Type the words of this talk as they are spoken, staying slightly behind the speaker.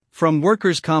From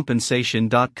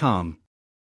workerscompensation.com.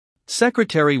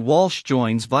 Secretary Walsh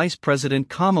joins Vice President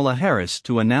Kamala Harris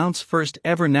to announce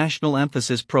first-ever national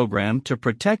emphasis program to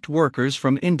protect workers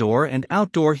from indoor and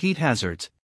outdoor heat hazards.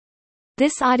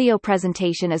 This audio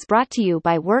presentation is brought to you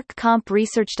by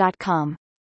workcompresearch.com.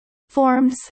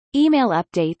 Forms, email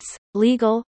updates,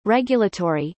 legal,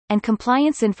 regulatory, and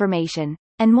compliance information,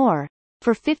 and more,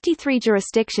 for 53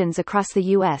 jurisdictions across the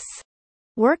U.S.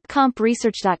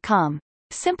 workcompresearch.com.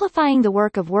 Simplifying the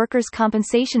work of workers'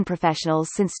 compensation professionals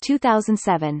since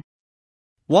 2007.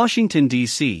 Washington,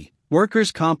 D.C.,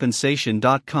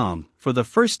 workerscompensation.com. For the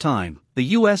first time, the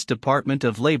U.S. Department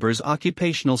of Labor's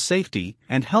Occupational Safety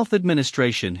and Health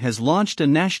Administration has launched a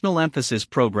national emphasis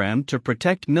program to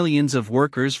protect millions of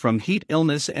workers from heat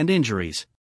illness and injuries.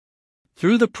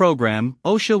 Through the program,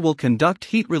 OSHA will conduct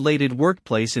heat-related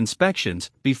workplace inspections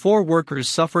before workers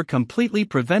suffer completely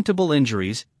preventable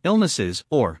injuries, illnesses,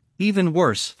 or, even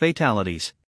worse,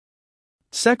 fatalities.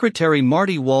 Secretary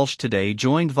Marty Walsh today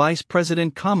joined Vice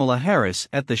President Kamala Harris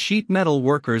at the Sheet Metal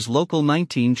Workers Local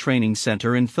 19 Training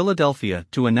Center in Philadelphia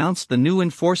to announce the new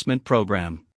enforcement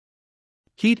program.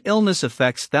 Heat illness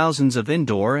affects thousands of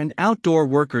indoor and outdoor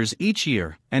workers each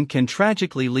year and can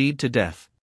tragically lead to death.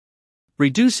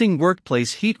 Reducing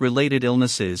workplace heat-related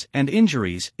illnesses and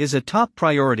injuries is a top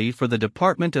priority for the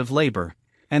Department of Labor,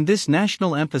 and this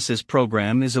national emphasis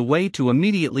program is a way to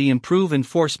immediately improve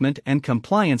enforcement and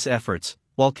compliance efforts,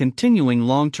 while continuing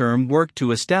long-term work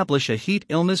to establish a heat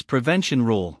illness prevention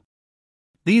rule.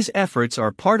 These efforts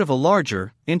are part of a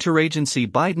larger, interagency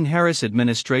Biden-Harris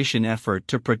administration effort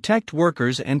to protect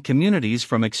workers and communities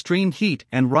from extreme heat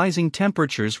and rising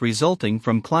temperatures resulting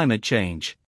from climate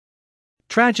change.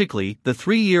 Tragically, the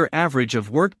 3-year average of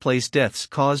workplace deaths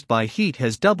caused by heat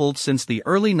has doubled since the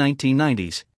early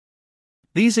 1990s.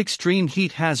 These extreme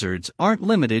heat hazards aren't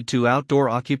limited to outdoor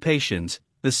occupations,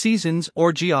 the seasons,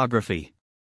 or geography.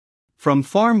 From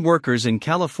farm workers in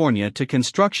California to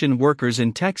construction workers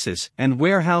in Texas and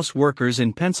warehouse workers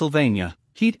in Pennsylvania,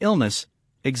 heat illness,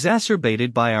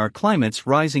 exacerbated by our climate's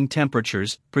rising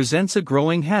temperatures, presents a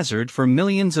growing hazard for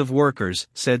millions of workers,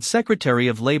 said Secretary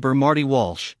of Labor Marty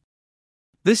Walsh.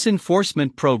 This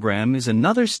enforcement program is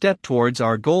another step towards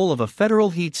our goal of a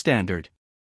federal heat standard.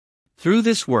 Through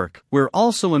this work, we're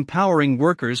also empowering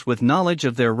workers with knowledge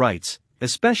of their rights,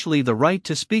 especially the right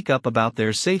to speak up about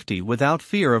their safety without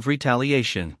fear of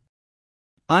retaliation.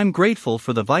 I'm grateful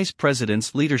for the Vice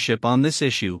President's leadership on this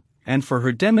issue, and for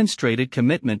her demonstrated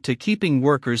commitment to keeping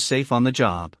workers safe on the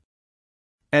job.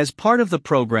 As part of the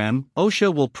program,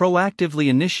 OSHA will proactively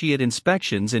initiate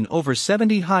inspections in over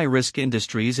 70 high-risk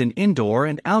industries in indoor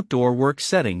and outdoor work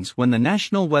settings when the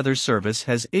National Weather Service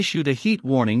has issued a heat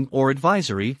warning or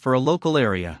advisory for a local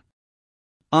area.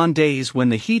 On days when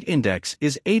the heat index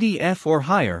is 80F or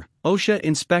higher, OSHA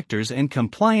inspectors and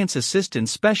compliance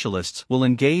assistance specialists will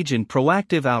engage in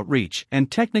proactive outreach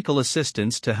and technical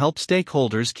assistance to help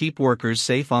stakeholders keep workers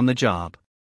safe on the job.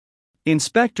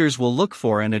 Inspectors will look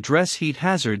for and address heat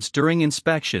hazards during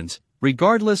inspections,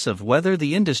 regardless of whether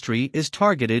the industry is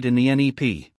targeted in the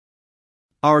NEP.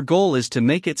 Our goal is to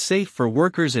make it safe for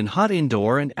workers in hot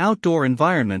indoor and outdoor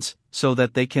environments so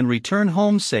that they can return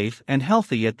home safe and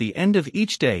healthy at the end of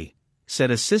each day, said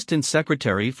Assistant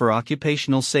Secretary for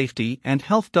Occupational Safety and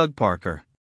Health Doug Parker.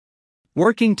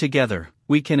 Working together,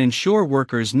 we can ensure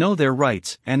workers know their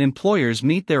rights and employers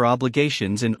meet their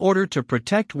obligations in order to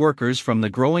protect workers from the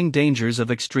growing dangers of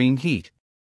extreme heat.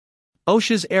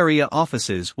 OSHA's area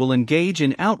offices will engage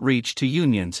in outreach to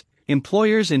unions,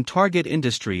 employers in target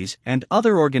industries, and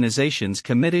other organizations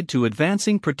committed to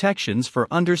advancing protections for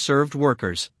underserved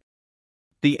workers.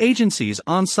 The agency's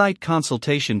on-site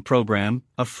consultation program,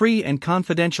 a free and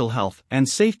confidential health and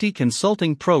safety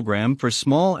consulting program for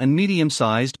small and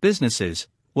medium-sized businesses,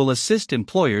 will assist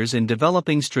employers in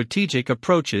developing strategic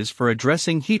approaches for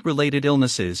addressing heat-related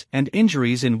illnesses and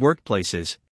injuries in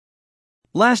workplaces.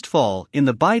 Last fall, in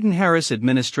the Biden-Harris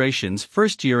administration's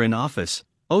first year in office,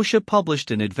 OSHA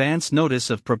published an advance notice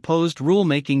of proposed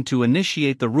rulemaking to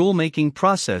initiate the rulemaking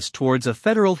process towards a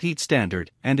federal heat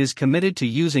standard and is committed to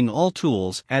using all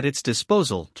tools at its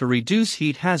disposal to reduce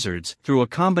heat hazards through a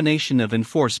combination of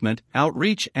enforcement,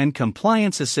 outreach, and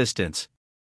compliance assistance.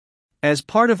 As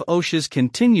part of OSHA's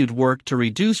continued work to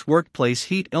reduce workplace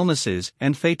heat illnesses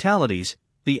and fatalities,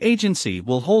 the agency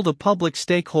will hold a public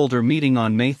stakeholder meeting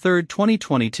on May 3,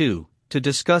 2022, to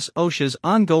discuss OSHA's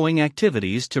ongoing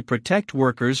activities to protect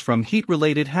workers from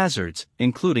heat-related hazards,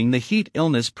 including the Heat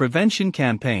Illness Prevention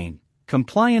Campaign,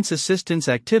 compliance assistance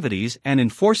activities, and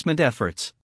enforcement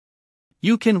efforts.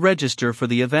 You can register for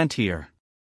the event here.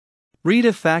 Read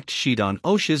a fact sheet on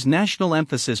OSHA's National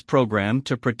Emphasis Program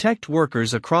to protect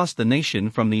workers across the nation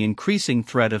from the increasing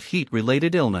threat of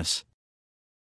heat-related illness.